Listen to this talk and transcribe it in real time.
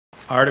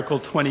Article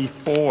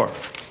 24.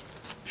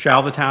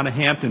 Shall the Town of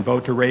Hampton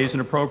vote to raise and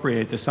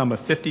appropriate the sum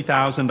of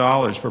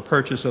 $50,000 for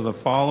purchase of the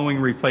following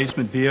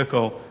replacement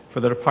vehicle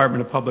for the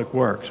Department of Public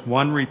Works?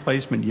 One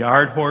replacement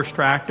yard horse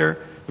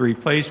tractor, the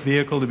replaced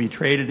vehicle to be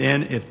traded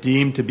in if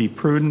deemed to be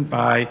prudent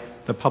by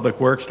the Public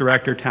Works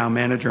Director, Town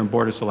Manager, and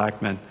Board of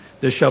Selectmen.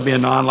 This shall be a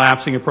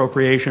non-lapsing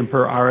appropriation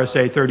per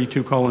RSA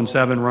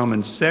 32:7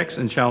 Roman 6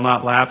 and shall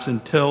not lapse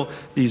until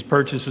these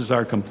purchases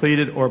are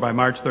completed or by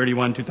March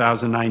 31,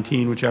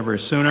 2019, whichever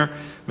is sooner.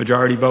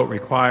 Majority vote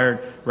required.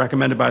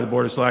 Recommended by the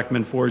Board of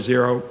Selectmen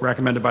 4-0.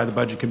 Recommended by the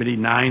Budget Committee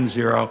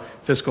 9-0.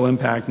 Fiscal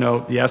impact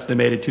note: the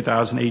estimated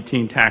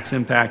 2018 tax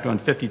impact on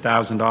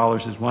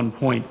 $50,000 is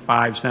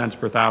 1.5 cents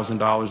per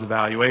 $1,000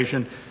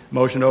 evaluation.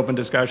 Motion to open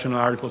discussion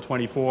on Article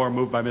 24.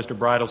 Moved by Mr.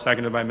 Bridle,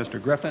 seconded by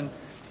Mr. Griffin.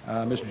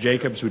 Mr.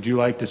 Jacobs, would you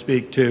like to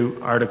speak to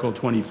Article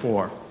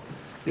 24?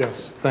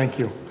 Yes, thank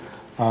you.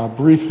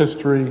 Brief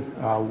history.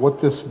 What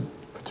this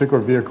particular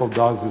vehicle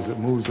does is it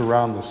moves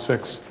around the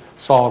 6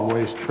 solid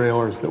waste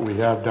trailers that we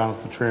have down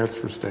at the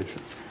transfer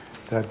station.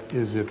 That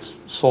is its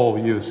sole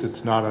use.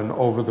 It's not an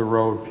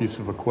over-the-road piece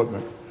of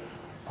equipment.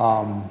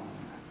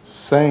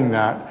 Saying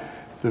that,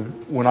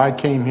 when I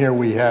came here,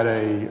 we had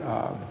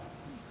a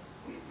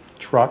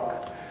truck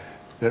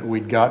that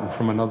we'd gotten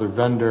from another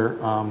vendor.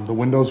 The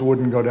windows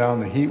wouldn't go down,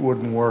 the heat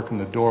wouldn't work,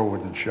 and the door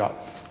wouldn't shut.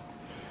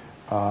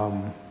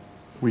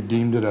 We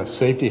deemed it a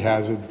safety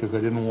hazard because I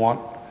didn't want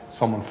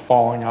someone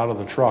falling out of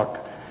the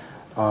truck.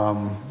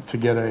 To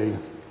get a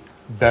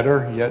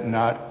better yet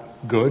not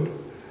good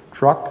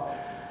truck,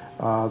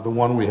 the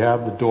one we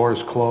have, the door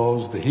is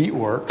closed, the heat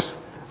works,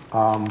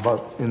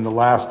 but in the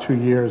last 2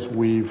 years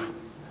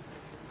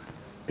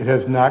it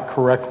has not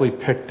correctly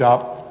picked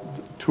up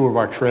 2 of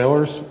our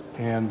trailers,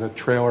 and the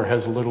trailer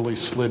has literally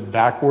slid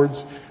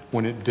backwards.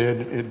 When it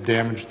did, it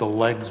damaged the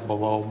legs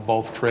below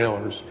both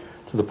trailers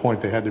to the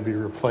point they had to be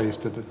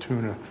replaced at the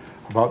tune of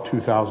about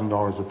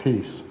 $2,000 a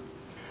piece.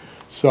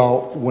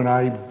 So when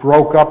I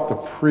broke up the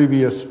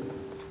previous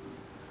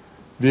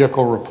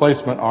vehicle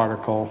replacement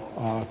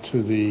article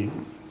to the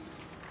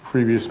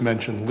previous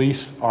mentioned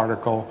lease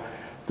article,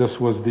 this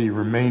was the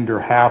remainder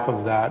half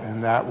of that,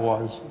 and that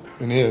was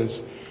and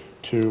is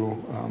to,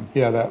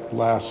 that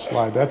last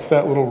slide, that's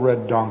that little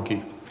red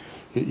donkey.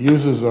 It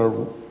uses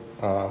an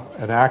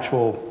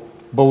actual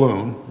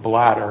balloon,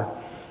 bladder,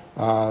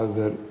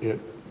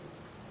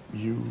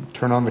 you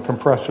turn on the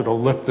compressor to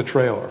lift the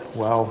trailer.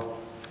 Well,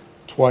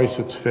 twice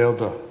it's failed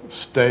to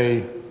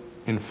stay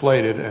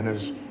inflated and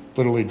has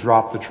literally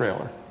dropped the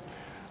trailer.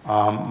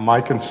 My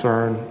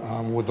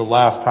concern with the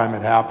last time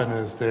it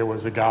happened is there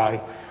was a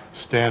guy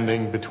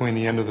standing between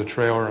the end of the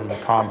trailer and the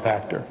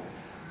compactor.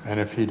 And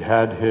if he'd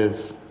had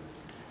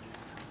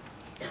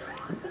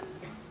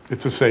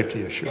it's a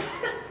safety issue,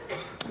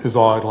 is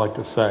all I'd like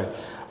to say.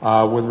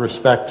 With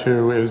respect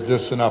to, is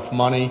this enough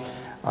money?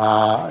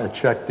 I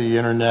checked the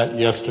internet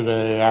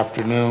yesterday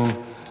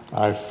afternoon.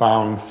 I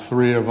found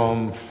 3 of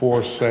them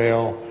for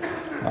sale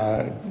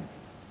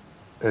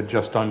at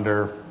just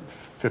under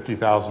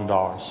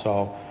 $50,000.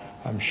 So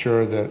I'm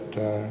sure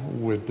that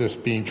with this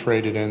being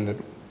traded in, that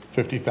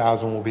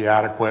 $50,000 will be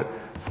adequate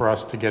for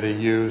us to get a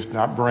used,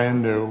 not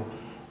brand new,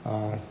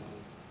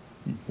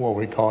 what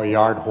we call a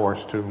yard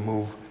horse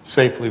to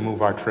safely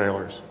move our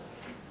trailers,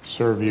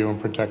 serve you,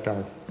 and protect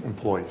our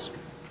employees.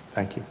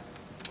 Thank you.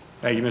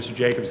 Thank you, Mr.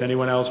 Jacobs.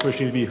 Anyone else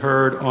wishing to be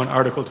heard on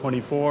Article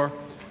 24?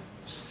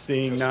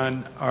 Seeing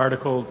none.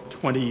 Article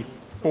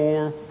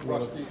 24.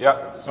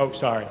 Yeah. Oh,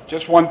 sorry.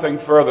 Just one thing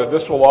further.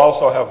 This will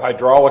also have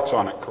hydraulics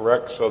on it,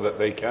 correct? So that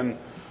they can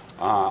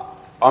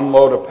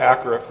unload a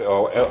packer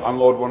or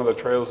unload one of the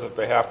trailers if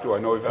they have to. I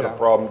know we've had a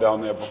problem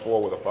down there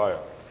before with a fire.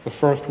 The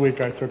first week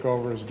I took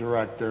over as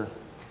director,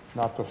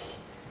 not the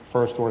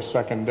first or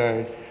second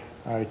day,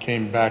 I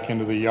came back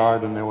into the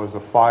yard and there was a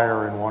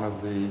fire in one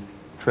of the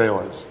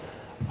trailers.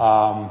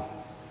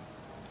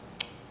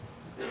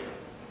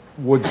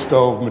 Wood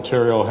stove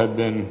material had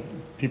been,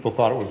 people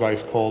thought it was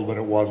ice cold, but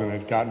it wasn't. It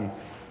had gotten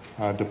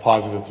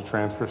deposited at the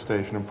transfer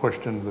station and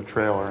pushed into the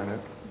trailer, and it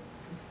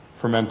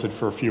fermented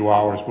for a few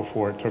hours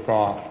before it took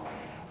off.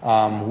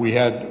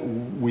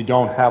 We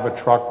don't have a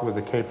truck with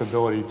the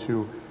capability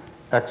to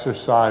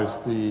exercise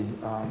the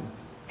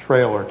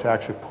trailer to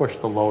actually push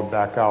the load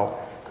back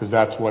out, because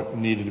that's what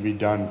needed to be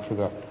done for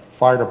the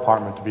fire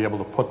department to be able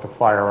to put the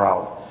fire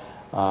out.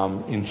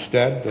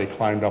 Instead, they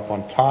climbed up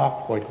on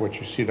top, like what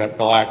you see, that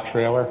black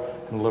trailer,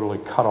 and literally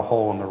cut a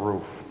hole in the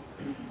roof.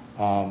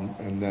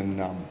 And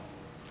then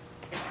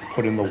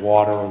put in the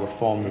water or the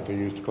foam that they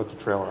used to put the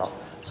trailer out.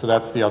 So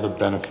that's the other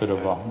benefit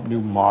of a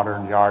new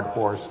modern yard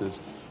horse, is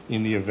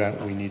in the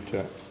event we need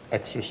to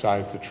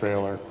exercise the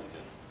trailer,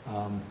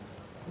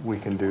 we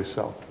can do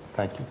so.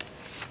 Thank you.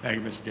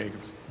 Thank you, Mr.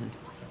 Jacobs.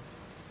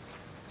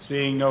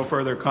 Seeing no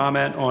further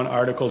comment on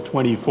Article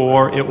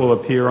 24, it will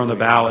appear on the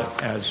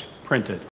ballot as printed.